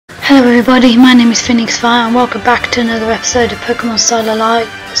Hello everybody, my name is Phoenix Fire and welcome back to another episode of Pokemon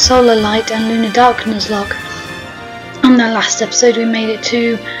Solar Light and Lunar Dark Nuzlocke. On the last episode we made it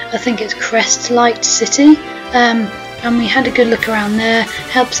to, I think it's Crest Light City, and we had a good look around there,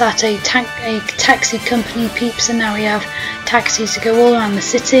 helps out a taxi company peeps, and now we have taxis to go all around the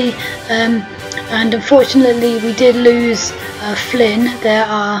city, and unfortunately we did lose Flynn,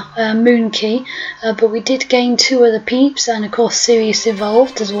 our Moon Key, but we did gain 2 other peeps, and of course Sirius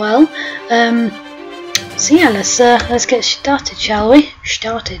evolved as well. So yeah, let's get started, shall we?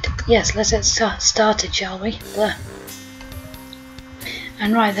 Yes, let's get started, shall we? There.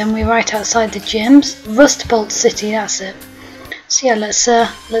 And right then, we're right outside the gyms, Rustbolt City. That's it. So yeah, let's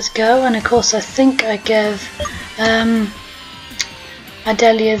go. And of course, I think I gave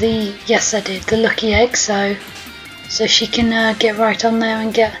Adelia yes, I did, the lucky egg, so she can get right on there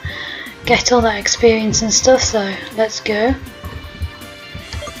and get all that experience and stuff. So let's go.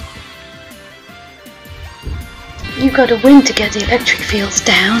 You got to win to get the electric fields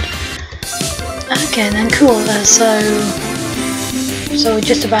down. Okay then, cool. So we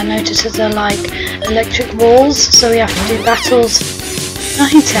just about noticed that they're like electric walls, so we have to do battles. Oh,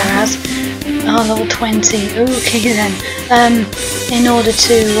 hey Terraz. Oh, level 20. Okay then. In order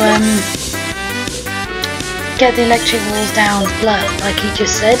to get the electric walls down, like he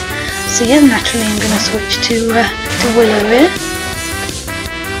just said. So yeah, naturally I'm going to switch to Willow here.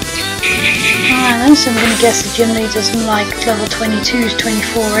 Alright then, so I'm going to guess the gym leader's like level 22s,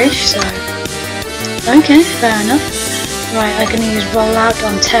 24ish, so... Okay, fair enough. Right, I'm going to use Rollout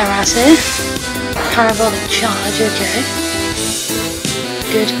on Terraz here. Parabolic Charge, okay.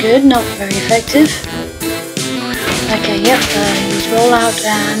 Good, not very effective. Okay, yep, use Rollout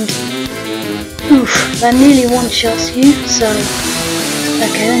and... Oof, that nearly one-shots you, so...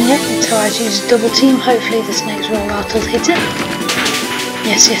 Okay then, yep, Terraz uses Double Team, hopefully this next Rollout will hit it.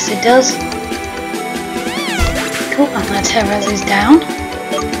 Yes, it does. Cool, and that Terraz is down.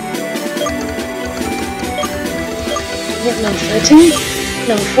 Yep, level 13,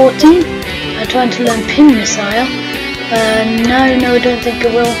 level 14. I'm trying to learn Pin Missile. No, I don't think I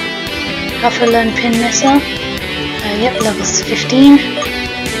will have to learn Pin Missile. Yep, level 15.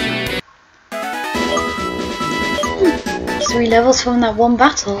 3 levels from that one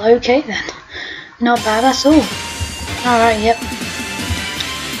battle. Okay then, not bad at all. Alright, yep.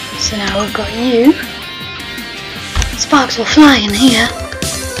 So now we've got you. Sparks will fly in here.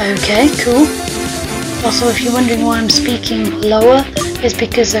 Okay, cool. Also, if you're wondering why I'm speaking lower, it's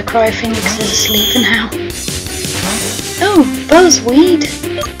because Cryophoenix is asleep now. Oh, Buzzweed!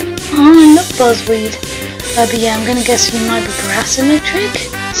 Oh, I love Buzzweed. But yeah, I'm gonna guess you might be Grass Electric.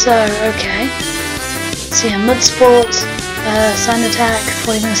 So, okay. So yeah, Mud Sport, Sand Attack,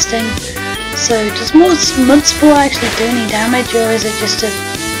 Poison Sting. So, does Mud Sport actually do any damage, or is it just a...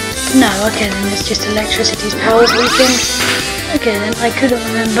 No, okay then, it's just Electricity's powers weakened. Okay then, I couldn't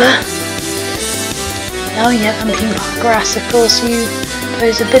remember. Oh yeah, and Pink Grass, of course, you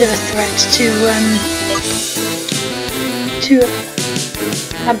pose a bit of a threat to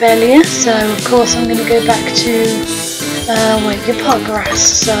Abelia, so of course I'm going to go back to, wait, your Pot Grass,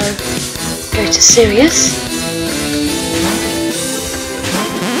 so go to Sirius.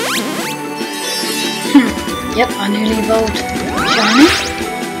 Yep, I newly evolved Shiny.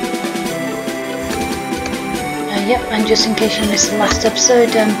 Yep, and just in case you missed the last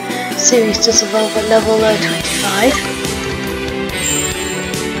episode, Sirius does evolve at level 25.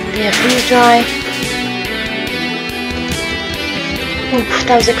 Yeah, Freeze Dry. Oof,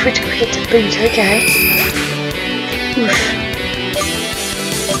 that was a critical hit to boot, okay. Oof.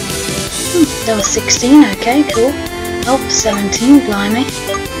 Level 16, okay, cool. Oh, 17, blimey.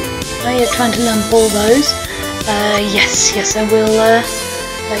 Oh, you're trying to learn Bulldoze. Yes, I will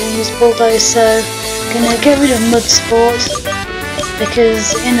use Bulldoze, so I'm gonna get rid of Mud Sport,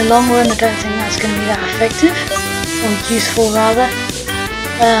 because in the long run I don't think that's going to be that effective, or useful rather.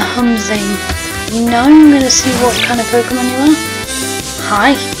 Humzing. Now I'm going to see what kind of Pokemon you are.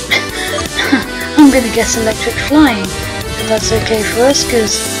 Hi. I'm going to guess Electric Flying, but that's okay for us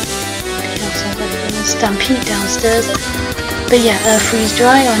because sounds like a stampede downstairs. But yeah, Freeze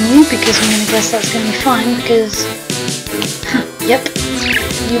Dry on you, because I'm going to guess that's going to be fine because, yep,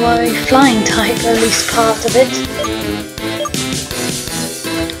 you are a flying type, at least part of it.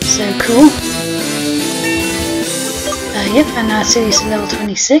 So cool. Yep, and now Sirius is level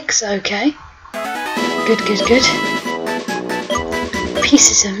 26, okay. Good.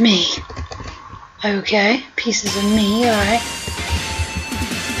 Pieces of me. Okay, pieces of me, alright.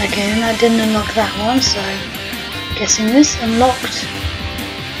 Okay, and that didn't unlock that one, so guessing this unlocked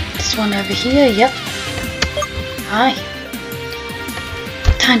this one over here, yep. Hi.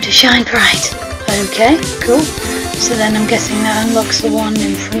 Time to shine bright. Okay, cool. So then I'm guessing that unlocks the one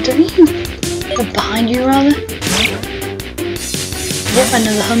in front of you? Or behind you rather? Yep,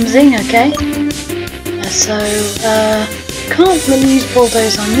 another Humzing, okay. Can't really use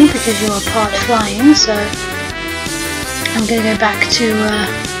Bulldoze on you because you are part flying, so I'm gonna go back to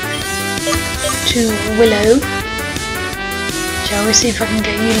Willow. Shall we see if I can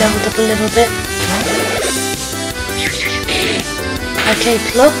get you leveled up a little bit? Okay,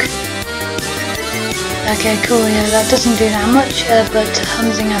 Pluck. Okay, cool, yeah, that doesn't do that much, but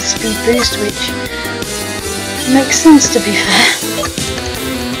Humzing has speed boost, which makes sense to be fair.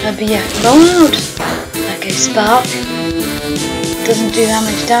 But yeah, roll out. Okay, Spark. Doesn't do that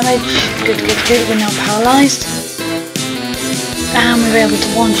much damage. Good, we're not paralysed. And we were able to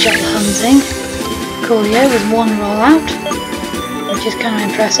one-shot the Humzing. Coolio with one rollout, which is kind of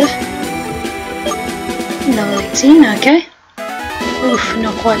impressive. Level 18, okay. Oof,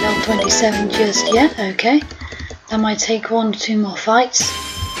 not quite level 27 just yet, okay. That might take 1 or 2 more fights.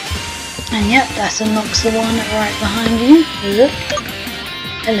 And yep, that unlocks the one right behind you. Look.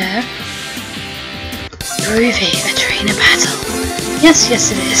 Hello. Groovy, a trainer battle. Yes,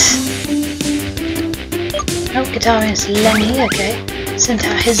 it is. Oh, Guitarian's Lenny, okay. Sent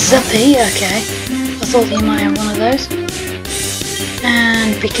out his Zuppy, okay. I thought you might have one of those.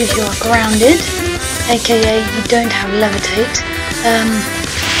 And because you are grounded, aka you don't have levitate,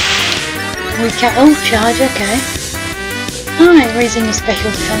 we can... oh, charge, okay. Alright, raising your special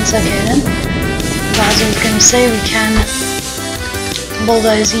defense, okay then. But as I was going to say, we can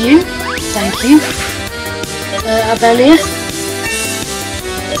bulldoze you. Thank you. Abelia.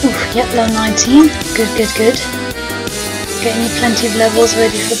 Oof, yep, level 19. Good. Getting you plenty of levels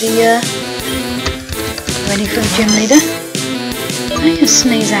ready for the gym leader. Oh, you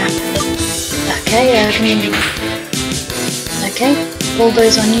sneeze app. Okay, okay,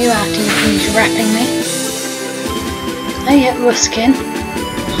 bulldoze on you after you finish wrapping me. Oh yeah, Ruskin.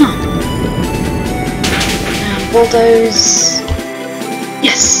 Huh. Now bulldoze.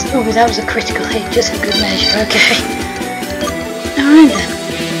 Yes! Oh, that was a critical hit, just for good measure, okay. Alright then.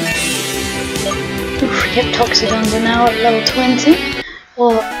 Oof, yep, Toxidons are now at level 20.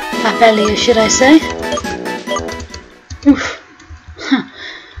 Or Abelia, should I say. Oof. Huh.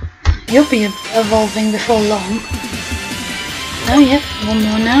 You'll be evolving before long. Oh yep, one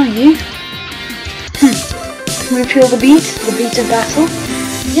more now, you. Can we feel the beat of battle?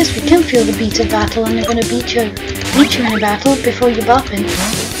 Yes, we can feel the beat of battle, and they're going to beat you in a battle before you're bopping.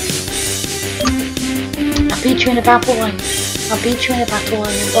 I'll beat you in a battle while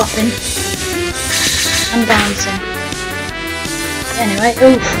you're bopping and bouncing. Anyway,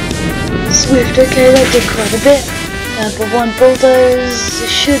 oof, Swift, okay, that did quite a bit. But one bulldoze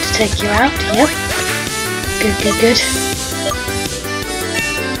should take you out, yep. Good.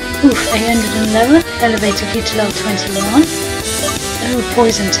 Oof, 811, elevated you to level 21. Oh,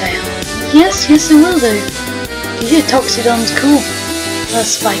 Poison Tail. Yes, it will do. Yeah, Toxidon's cool.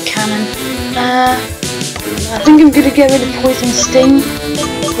 Spike Cannon. I think I'm gonna get rid of Poison Sting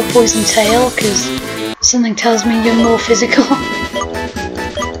or Poison Tail, because something tells me you're more physical.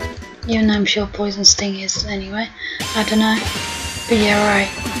 Even though I'm sure Poison Sting is anyway. I don't know. But yeah, right.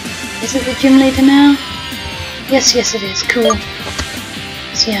 Is it the gym leader now? Yes, it is. Cool.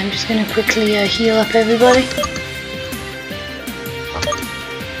 So yeah, I'm just going to quickly heal up everybody.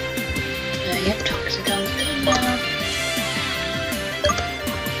 Yep, Toxidon's done now.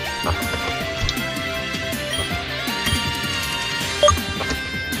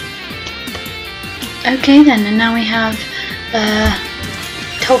 Okay then, and now we have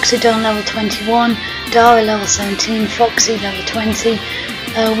Toxidon level 21, Dara level 17, Foxy level 20,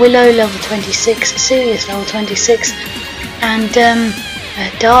 Willow level 26, Sirius level 26, and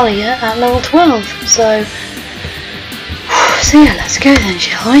Dahlia at level 12. So yeah, let's go then,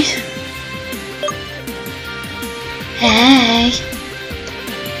 shall we? Hey!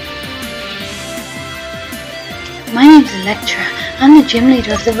 My name's Electra. I'm the gym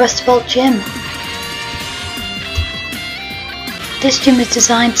leader of the Rust Vault Gym. This gym is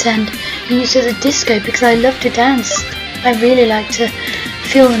designed to send used as a disco because I love to dance. I really like to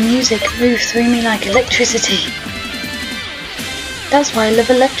feel the music move through me like electricity. That's why I love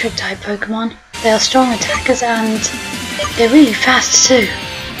electric type Pokemon. They are strong attackers and they're really fast too.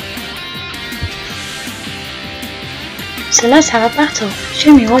 So let's have a battle.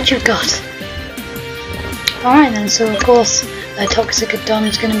 Show me what you've got. Alright then, so of course Toxicodon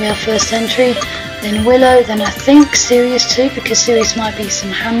is going to be our first entry. Then Willow, then I think Sirius too, because Sirius might be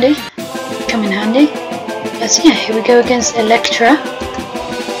come in handy. So yeah, here we go against Electra.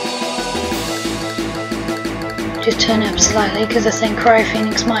 just turn it up slightly because I think Cry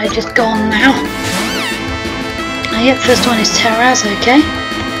Phoenix might have just gone now. Yep, first one is Terraz, okay.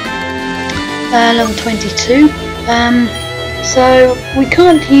 Level 22. So we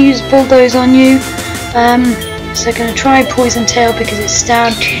can't use Bulldoze on you. So gonna try Poison Tail because it's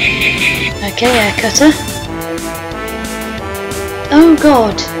stabbed. Okay, Air Cutter. Oh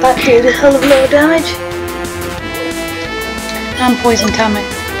god, that did a hell of a lot of damage. And poison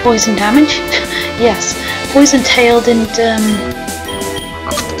damage. Yes, Poison Tail didn't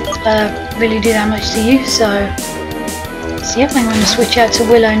really do that much to you, so yep, I'm going to switch out to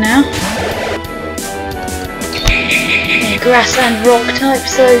Willow now. Yeah, grass and rock type,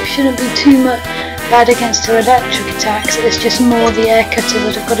 so shouldn't be too much bad against her electric attacks. It's just more the Air Cutter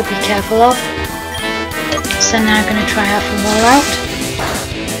that I've got to be careful of. So now I'm going to try out for Rollout.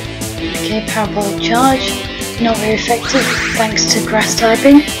 Okay, Parabolic Charge. Not very effective thanks to grass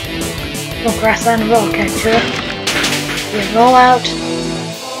typing. Or grass and rock actually. Yeah, Rollout.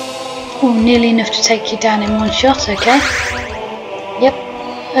 Oh, nearly enough to take you down in one shot, okay. Yep,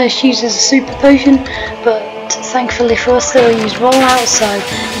 she uses a super potion, but thankfully for us they'll use Rollout, so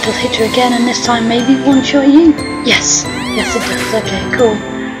it'll hit her again and this time maybe one shot you. Yes, yes it does, okay, cool.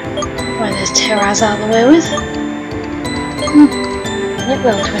 Right, there's Terraz out of the way with. Yep,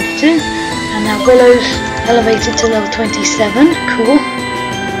 level 22. And now Willow's elevated to level 27, cool.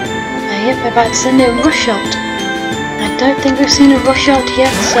 Yep, we're about to send it a Rush Shot. I don't think we've seen a Rush Shot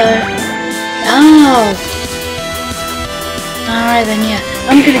yet, so... Oh! Alright then, yeah.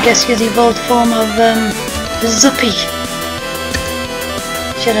 I'm gonna guess you're the evolved form of, Zuppy.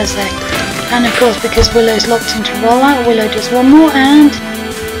 Should I say. And of course, because Willow's locked into Rollout, Willow does one more and...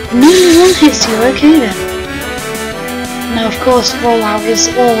 nearly one hits you, okay then. Now of course, Rollout is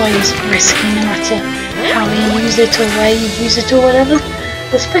always risky no matter how you use it or where you use it or whatever.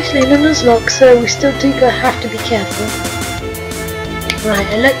 Especially in the Nuzlocke, so we still do have to be careful. Right,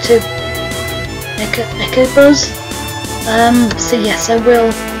 Echo Buzz. So yes, I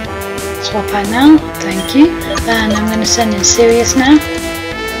will swap out now, thank you. And I'm going to send in Sirius now.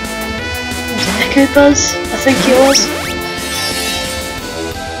 Echo Buzz, I think it was.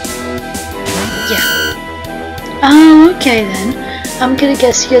 Yeah. Oh, okay then. I'm going to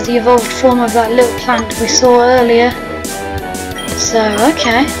guess you're the evolved form of that little plant we saw earlier. So,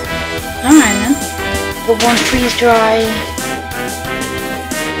 okay. Alright then. But one freeze dry.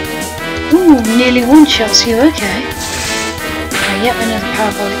 Ooh, nearly one shots you, okay. Yep, another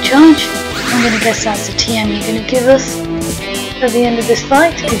parabolic charge. I'm going to guess that's the TM you're going to give us at the end of this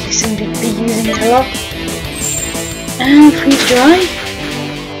fight, because you seem to be using it a lot. And freeze dry.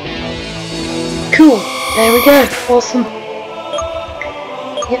 Cool, there we go, awesome.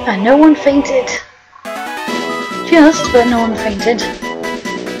 Yep, and no one fainted. Just, but no one fainted.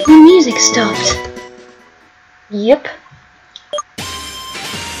 The music stopped. Yep.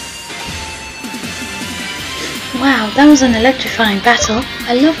 Wow, that was an electrifying battle.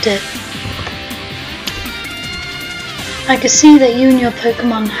 I loved it. I could see that you and your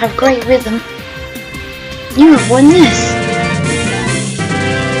Pokemon have great rhythm. You have won this.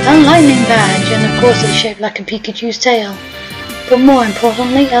 A lightning badge, and of course it's shaped like a Pikachu's tail. But more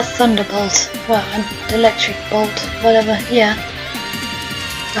importantly, a thunderbolt. Well, an electric bolt, whatever, yeah.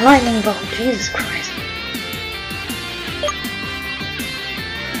 A lightning bolt, Jesus Christ.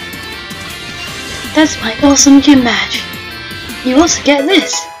 That's my awesome gym badge. You also get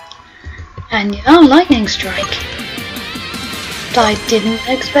this. And oh, lightning strike. I didn't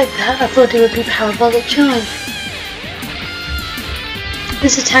expect that. I thought it would be parabolic charge.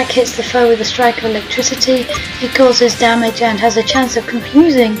 This attack hits the foe with a strike of electricity. It causes damage and has a chance of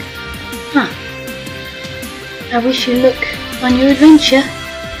confusing. Huh. I wish you luck on your adventure.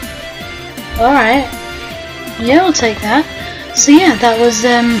 Alright. Yeah, I'll take that. So yeah, that was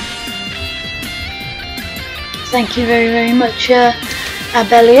thank you very, very much,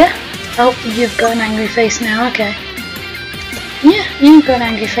 Abelia. Oh, you've got an angry face now, okay. Yeah, you've got an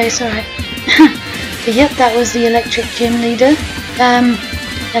angry face, alright. But yep, that was the electric gym leader.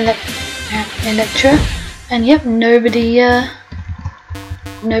 Electra. And yep, nobody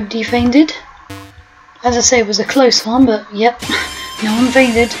fainted. As I say, it was a close one, but yep, no one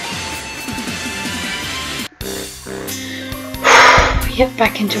fainted. Yep,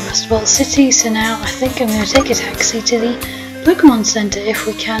 back into Rustbolt City, so now I think I'm going to take a taxi to the Pokemon Center if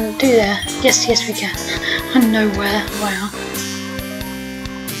we can do there. Yes, yes we can. I know where, wow.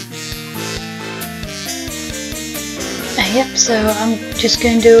 Yep, so I'm just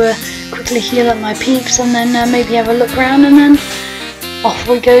going to quickly heal up my peeps and then maybe have a look around and then off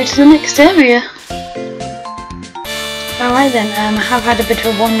we go to the next area. Alright then, I have had a bit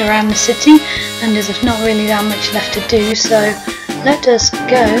of a wander around the city, and there's not really that much left to do, so let us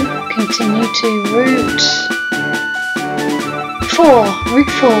continue to Route 4.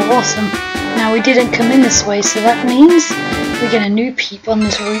 Route 4, awesome. Now we didn't come in this way, so that means we get a new peep on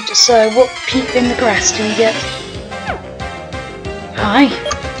this route. So what peep in the grass do we get? Hi,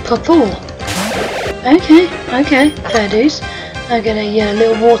 Purple. Okay, fair dues. I get a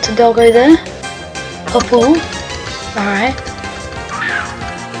little water doggo there. Purple. Alright.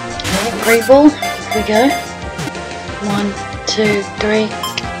 Great ball. Here we go. 1, 2, 3.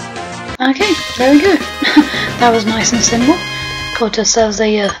 Okay, there we go. That was nice and simple. Caught ourselves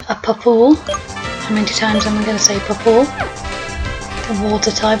a purple. How many times am I going to say purple? A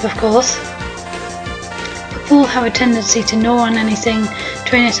water type, of course. Purple have a tendency to gnaw on anything.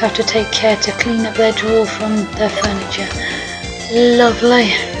 Trainers have to take care to clean up their drool from their furniture.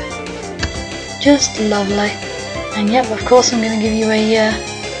 Lovely. Just lovely. And yep, of course I'm going to give you a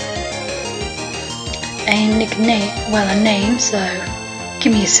nickname, well, a name, so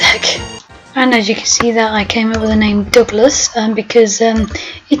give me a sec. And as you can see that I came up with the name Douglas because it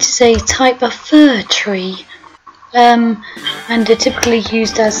is a type of fir tree, and they're typically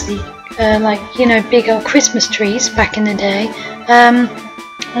used as the like, you know, big old Christmas trees back in the day.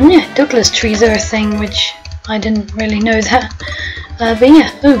 And yeah, Douglas trees are a thing, which I didn't really know that. But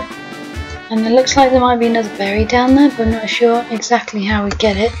yeah, ooh. And it looks like there might be another berry down there, but I'm not sure exactly how we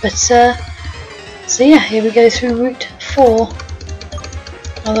get it. But so yeah, here we go through Route 4.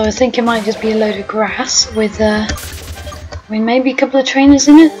 Although I think it might just be a load of grass with I mean, maybe a couple of trainers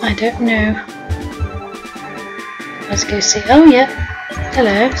in it. I don't know. Let's go see. Oh yeah,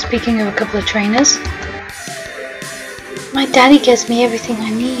 hello. Speaking of a couple of trainers, my daddy gets me everything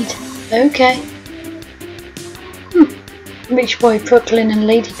I need. Okay. Rich Boy Brooklyn and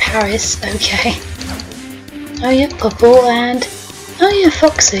Lady Paris, okay. Oh yeah, Purple and oh yeah,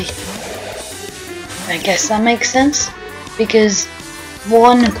 Foxy. I guess that makes sense, because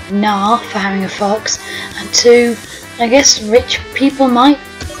 1, nah, for having a fox, and 2, I guess rich people might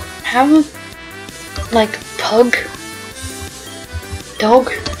have a, like, pug,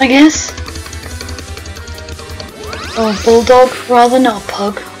 dog, I guess, or bulldog, rather, not a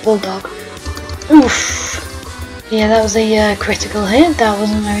pug, bulldog. Oof. Yeah, that was a critical hit, that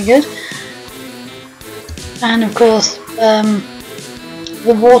wasn't very good. And of course,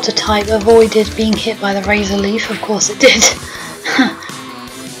 the water type avoided being hit by the razor leaf, of course it did.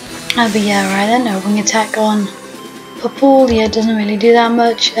 But yeah, right then, no wing attack on Purple, yeah, it doesn't really do that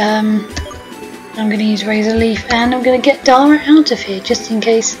much. I'm going to use razor leaf, and I'm going to get Dara out of here, just in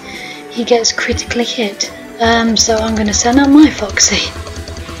case he gets critically hit. So I'm going to send out my Foxy.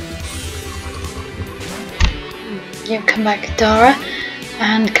 Yep, come back Dara,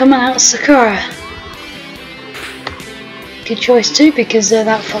 and come on out Sakura. Good choice too, because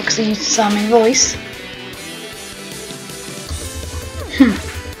that Foxy used to sound my voice.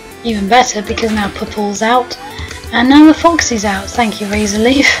 Even better, because now Purple's out, and now the Foxy's out. Thank you, Razor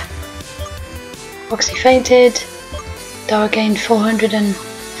Leaf. Foxy fainted. Dara gained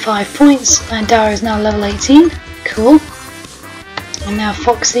 405 points, and Dara is now level 18. Cool. And now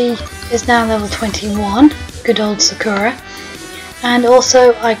Foxy is now level 21. Good old Sakura. And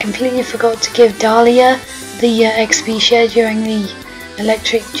also I completely forgot to give Dahlia the XP share during the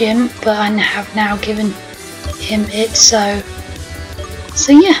electric gym, but I have now given him it, so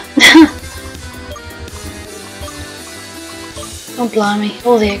yeah. Oh blimey,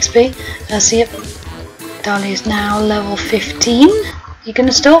 all the XP. So yep, Dahlia is now level 15. You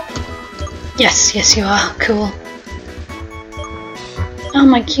gonna stop? Yes, yes you are, cool. Oh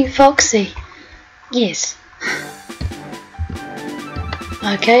my cute Foxy. Yes.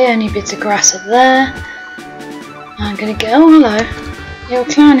 Okay, only bits of grass up there. I'm gonna go. Oh, hello. You're a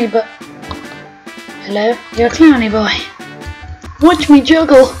clowny, but hello. You're a clowny boy. Watch me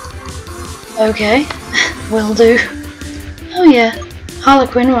juggle. Okay, will do. Oh yeah,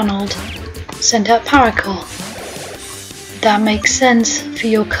 Harlequin Ronald sent out Paracore. That makes sense for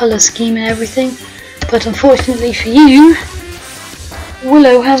your colour scheme and everything, but unfortunately for you,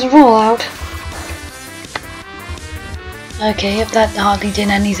 Willow has rollout. Okay, yep, that hardly did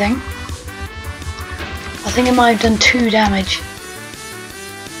anything. I think it might have done 2 damage.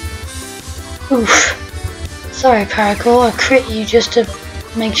 Oof. Sorry Paracore, I crit you just to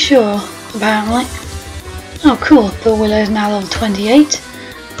make sure, apparently. Oh cool, but Willow is now level 28.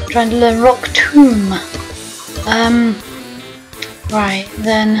 Trying to learn Rock Tomb. Right,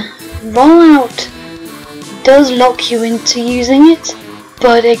 then Rollout does lock you into using it,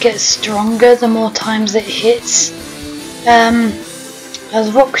 but it gets stronger the more times it hits.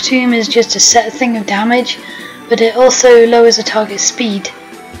 As Rock Tomb is just a set thing of damage, but it also lowers the target speed.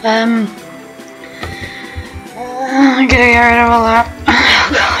 I'm gonna get rid of all that. Oh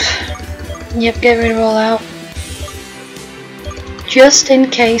god. Yep, get rid of all that. Just in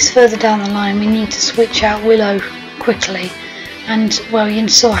case further down the line we need to switch out Willow quickly. And well, you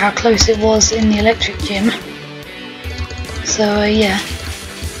saw how close it was in the electric gym. So yeah,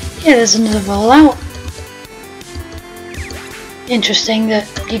 there's another rollout. Interesting that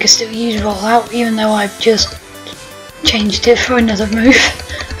you can still use rollout even though I've just changed it for another move.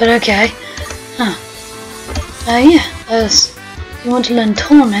 But okay. Huh. Yeah, you want to learn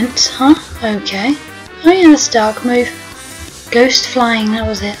Torment, huh? Okay. Oh yeah, that's a dark move. Ghost Flying, that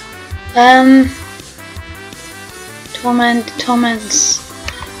was it. Torments.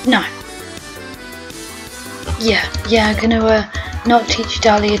 No. Yeah, I'm gonna not teach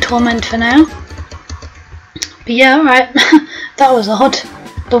Dahlia Torment for now. But yeah, alright. That was odd.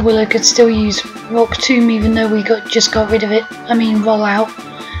 The Willow could still use Rock Tomb even though we just got rid of it. I mean, Roll Out.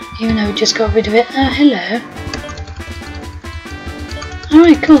 Even though we just got rid of it. Hello.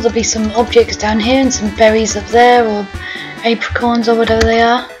 Alright, cool. There'll be some objects down here and some berries up there, or apricorns or whatever they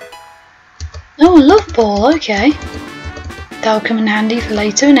are. Oh, a love ball, okay. That'll come in handy for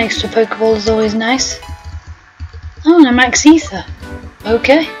later. An extra Pokeball is always nice. Oh, and a Max Ether.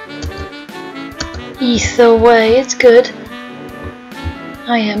 Okay. Ether way, it's good.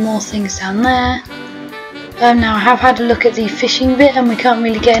 Oh yeah, more things down there. Now I have had a look at the fishing bit and we can't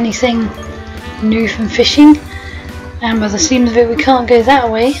really get anything new from fishing. And by the seams of it we can't go that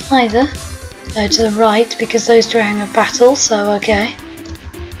way either. To the right because those two are in a battle, so okay.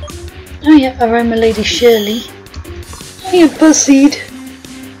 Oh yeah, Aroma Lady Shirley. Oh yeah, Buzzied.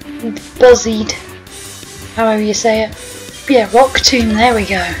 However you say it. Yeah, Rock Tomb, there we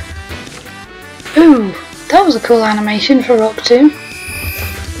go. Ooh, that was a cool animation for Rock Tomb.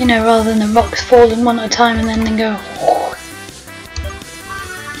 You know, rather than the rocks falling one at a time and then they go.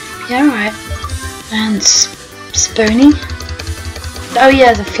 Yeah, right. And Spony. Oh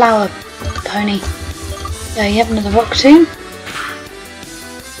yeah, the flower pony. Yep, another Rock Tomb.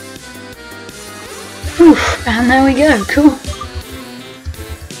 Oof, and there we go, cool.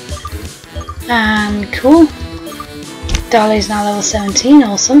 And cool. Dahlia's now level 17,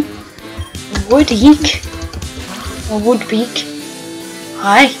 awesome. Woodbeak. Or Woodbeak.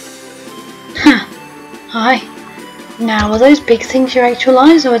 Hi. Huh. Hi. Now, are those big things your actual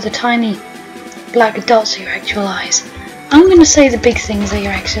eyes or are the tiny black dots your actual eyes? I'm going to say the big things are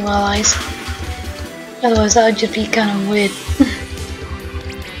your actual eyes. Otherwise that would just be kind of weird.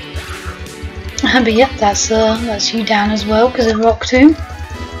 But yep, that's you down as well because of Rock Tomb.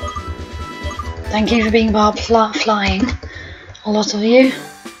 Thank you for being barb flying, a lot of you.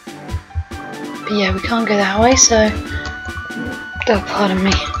 But yeah, we can't go that way, so oh, pardon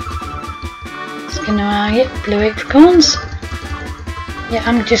me. Just gonna get blue apricorns. Yeah,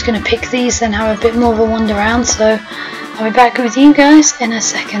 I'm just gonna pick these and have a bit more of a wander around. So I'll be back with you guys in a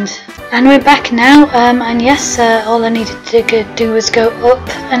second. And we're back now, and yes, all I needed to do was go up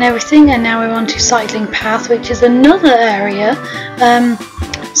and everything, and now we're on to Cycling Path, which is another area.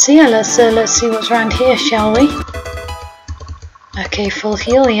 So yeah, let's see what's around here, shall we? Okay, full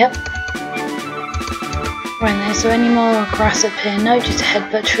heal, yep. Right, is there any more grass up here? No, just a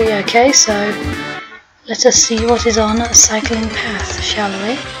headbutt tree, okay, so let us see what is on Cycling Path, shall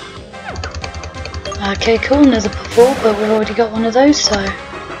we? Okay, cool, another purple, but we've already got one of those, so...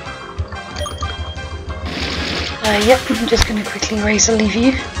 yep, I'm just going to quickly razor leave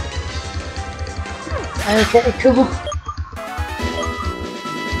you. Okay, cool.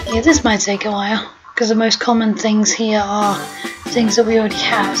 Yeah, this might take a while, because the most common things here are things that we already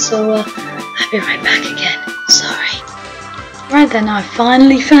have, so I'll be right back again. Sorry. Right then, I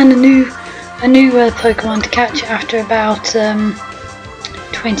finally found a new Pokemon to catch after about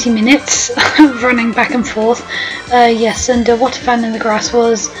 20 minutes of running back and forth. Yes, and what I found in the grass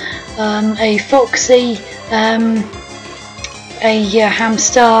was a Foxy, a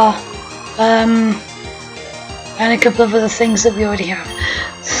Hamstar, and a couple of other things that we already have,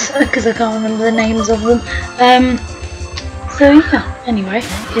 because I can't remember the names of them. So yeah, anyway,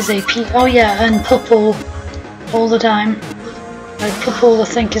 is a oh yeah, and Pupple all the time. Like Pupple I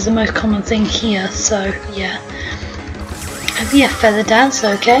think is the most common thing here, so yeah. Yeah, Feather Dance,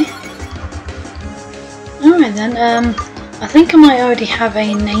 okay. Alright then, I think I might already have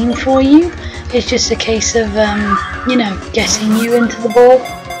a name for you. It's just a case of, you know, getting you into the ball.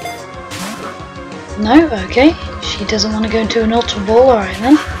 No? Okay. She doesn't want to go into an Ultra Ball, alright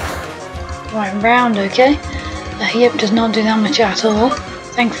then. Right, round, okay. Yep, does not do that much at all.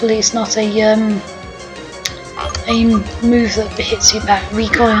 Thankfully it's not a move that hits you back.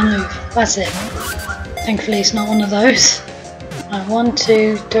 Recoil move, that's it. Thankfully it's not one of those. Right, 1,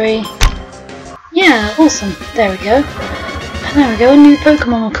 2, 3. Yeah, awesome. There we go. And there we go, a new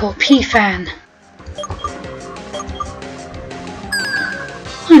Pokemon we'll call P-Fan.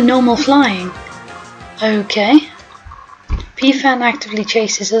 Oh, normal flying. Okay. P-Fan actively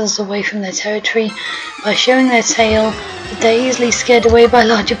chases others away from their territory by showing their tail, but they're easily scared away by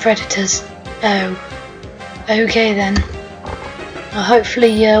larger predators. Oh. Okay then. Well,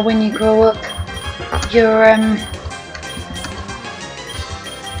 hopefully when you grow up, you're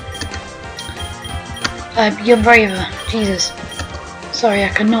braver. Jesus. Sorry, I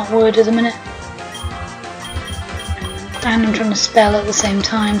cannot word at the minute. And I'm trying to spell at the same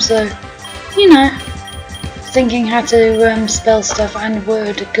time, so, you know, thinking how to spell stuff and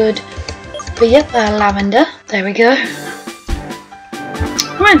word are good. But yep, lavender. There we go.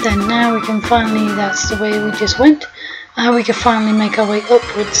 Right then, now we can finally, that's the way we just went. We can finally make our way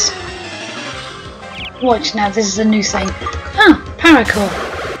upwards. Watch now, this is a new thing. Oh, Paracore.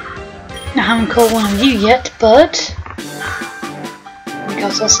 Now, I haven't caught one of you yet, but we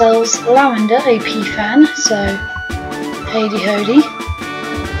got ourselves Lavender, a P-Fan, so Hady Hody.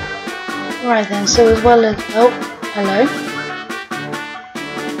 Right then, so as well as... oh, hello.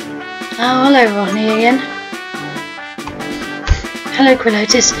 Oh, hello Ronnie again. Hello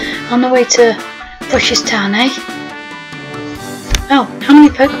Quillotis, on the way to Brush's Town, eh? Oh, how many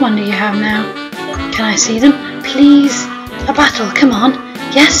Pokemon do you have now? Can I see them? Please? A battle, come on.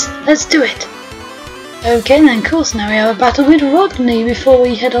 Yes, let's do it. Okay then, of course, now we have a battle with Rodney before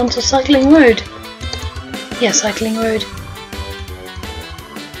we head on to Cycling Road. Yeah, Cycling Road.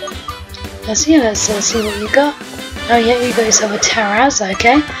 Let's see what you got. Oh yeah, you got yourself a Taraz,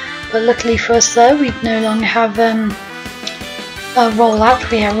 okay. But luckily for us though, we no longer have a rollout,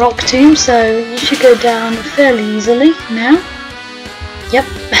 we have Rock Tomb, so you should go down fairly easily now. Yep,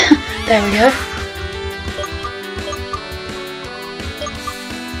 there we go.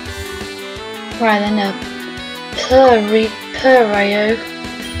 Right then, Purrio.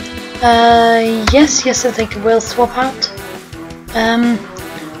 Yes, I think it will swap out.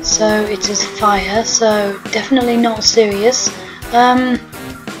 So it is fire, so definitely not serious.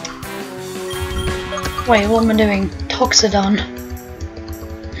 Wait, what am I doing? Toxodon.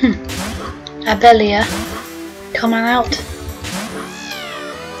 Abelia. Come on out.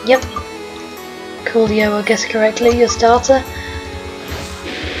 Yep. Coolio, I guess correctly, your starter.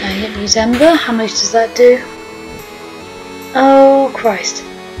 Yep, use Ember. How much does that do? Oh Christ.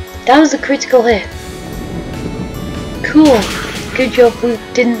 That was a critical hit. Cool. Good job we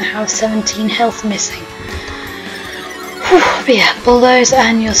didn't have 17 health missing. Whew, but yeah, Bulldoze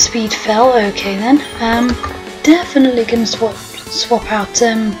and your speed fell. Okay then. Definitely gonna swap out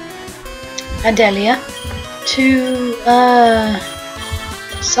Adelia to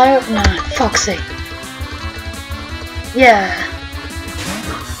Foxy. Yeah.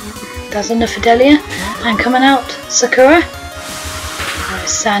 That's enough Adelia. And coming out, Sakura. Right,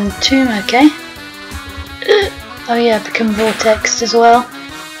 Sand Tomb, okay. Oh yeah, become Vortexed as well.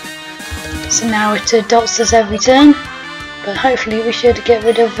 So now it dots us every turn. But hopefully we should get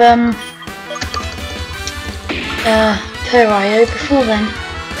rid of Purrio before then.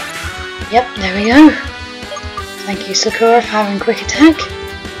 Yep, there we go. Thank you Sakura for having quick attack.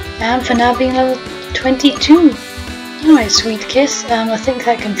 And for now being level 22. Alright, Sweet Kiss. I think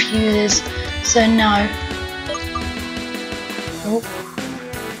that confuses, so no. Oh,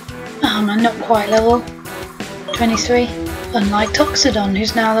 no, not quite level 23. Unlike Toxodon,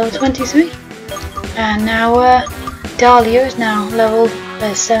 who's now level 23. And now Dahlia is now level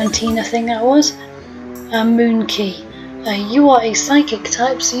 17, I think that was. Moonkey. You are a psychic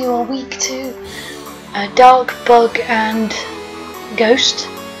type, so you are weak to Dark, Bug, and Ghost.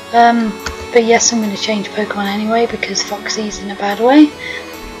 But yes, I'm going to change Pokemon anyway because Foxy's in a bad way.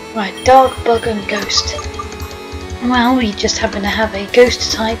 Right, Dark, Bug and Ghost. Well, we just happen to have a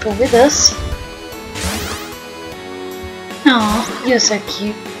Ghost type with us. Aw, you're so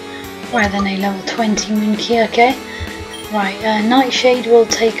cute. Right then, a level 20 Moonkey, okay. Right, Nightshade will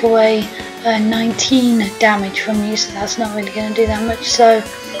take away 19 damage from you, so that's not really going to do that much. So,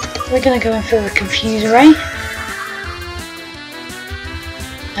 we're going to go in for a Confuse Ray.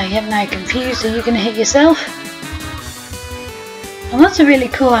 Yep, now you're confused. Are you going to hit yourself? Well, that's a really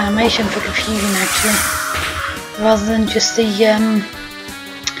cool animation for confusion, actually. Rather than just the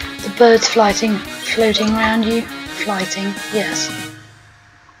birds floating around you. Flighting, yes.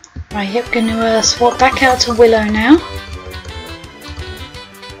 Right, yep, going to swap back out to Willow now.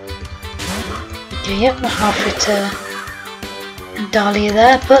 Okay, yep, half it Dahlia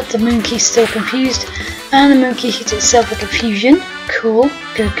there, but the Moonkey's still confused. And the Moonkey hits itself with confusion. Cool,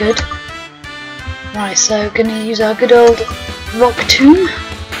 good. Right, so gonna use our good old rock tomb.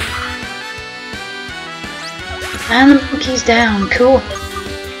 And the monkey's down, cool.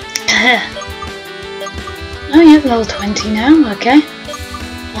 Oh yeah, level 20 now, okay.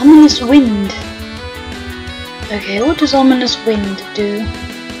 Ominous wind. Okay, what does ominous wind do?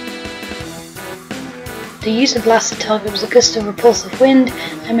 The user blasts a target with a gust of repulsive wind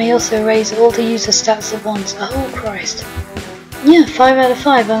and may also raise all the user stats at once. Oh Christ. Yeah, 5 out of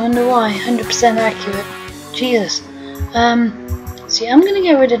 5, I wonder why. 100% accurate. Jesus. See, I'm gonna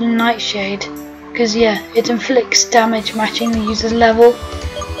get rid of the Nightshade, because yeah, it inflicts damage matching the user's level.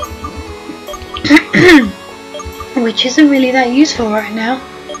 Which isn't really that useful right now.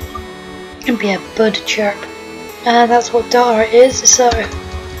 And be a bud chirp. That's what Dara is, so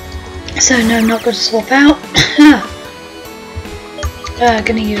no, I'm not going to swap out.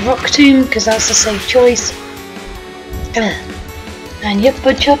 Gonna use Rock Tomb because that's a safe choice. And yep,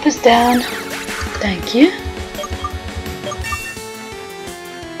 Bud Chopper's down. Thank you.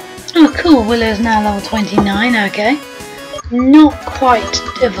 Oh cool, Willow's now level 29, okay. Not quite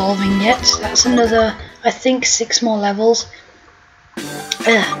evolving yet, that's another, I think, 6 more levels.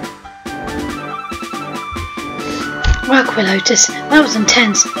 Wow, Quillotus, that was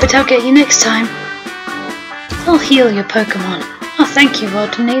intense, but I'll get you next time. I'll heal your Pokemon. Oh, thank you,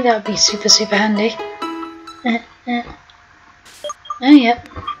 Rodney, that would be super handy. Oh, yep.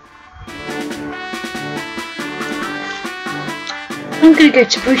 I'm gonna go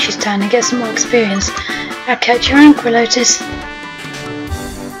to Bruce's town and get some more experience. I'll catch you around, Quillotus.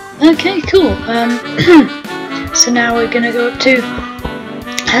 Okay, cool. So now we're gonna go up to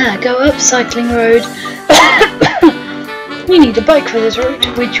go up Cycling Road. We need a bike for this route,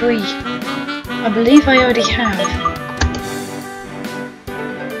 which I believe I already have.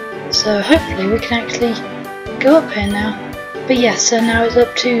 So hopefully we can actually go up here now. But yes, so now it's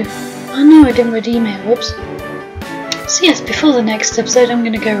up to... Oh no, I didn't redeem it, whoops. So yes, before the next episode I'm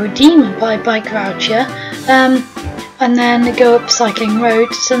going to go redeem and buy bike voucher. And then go up Cycling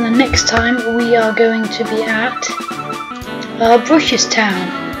Road. So the next time we are going to be at Brush's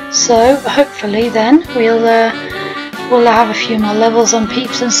town. So hopefully then we'll have a few more levels on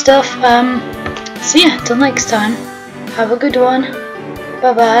Peeps and stuff. So yeah, till next time, have a good one.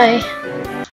 Bye bye.